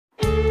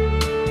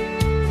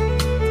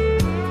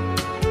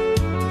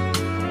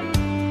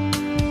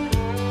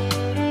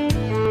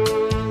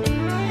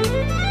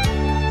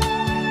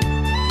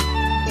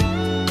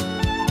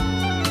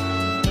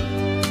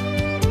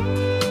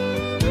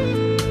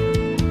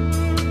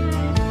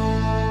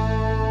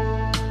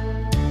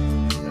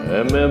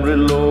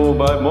Amarillo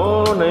by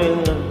morning,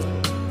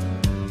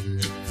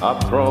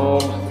 up from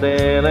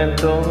San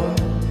Antonio.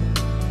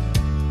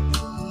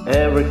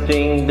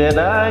 Everything that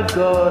I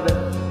got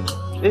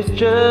is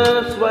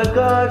just what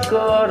God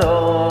got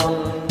on.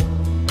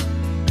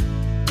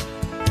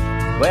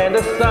 When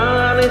the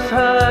sun is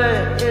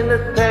high in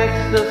the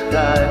Texas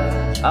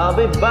sky, I'll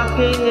be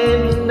bucking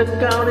in the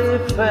county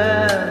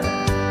fair.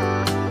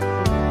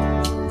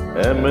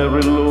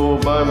 Amarillo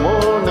by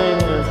morning,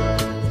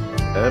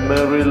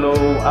 Amarillo,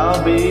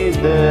 I'll be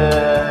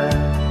there.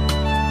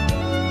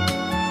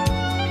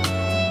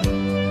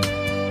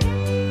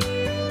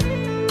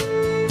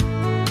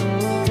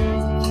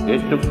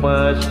 It took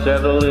my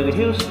saddle in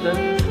Houston,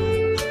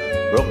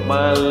 broke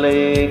my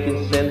leg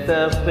in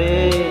Santa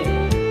Fe,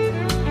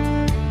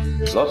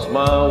 lost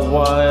my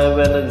wife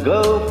and a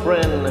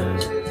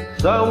girlfriend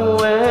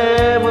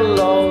somewhere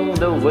along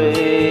the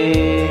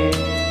way.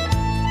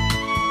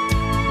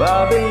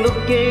 I've been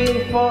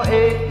looking for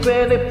a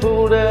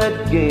 20-foot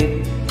at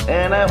gate,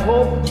 and I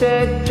hope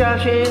that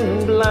Josh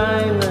ain't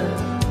blind.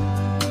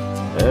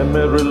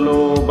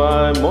 Amarillo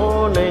by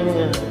morning,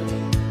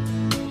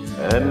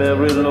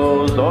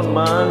 Amarillo's on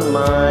my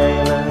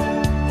mind.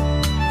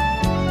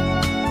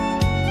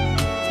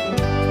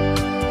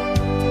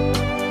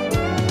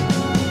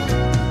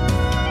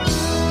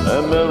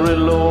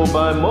 Amarillo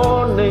by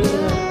morning,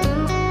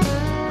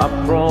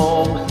 up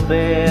from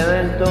San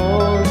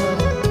Antonio.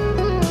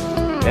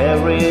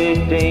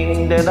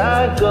 Everything that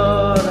I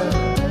got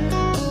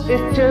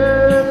is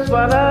just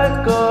what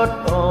I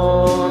got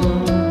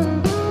on.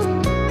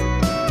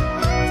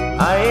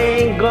 I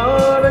ain't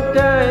got a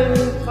dime,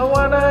 but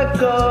what I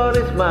got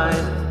is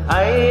mine.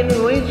 I ain't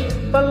rich,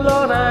 but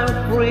Lord, I'm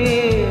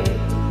free.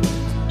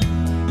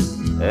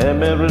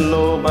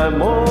 Amarillo by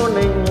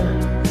morning,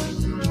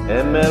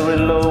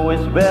 Amarillo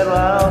is where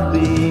I'll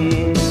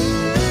be.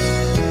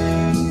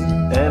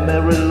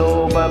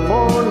 Amarillo by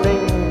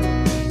morning,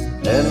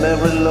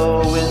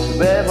 Amarillo is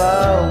where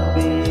I'll be.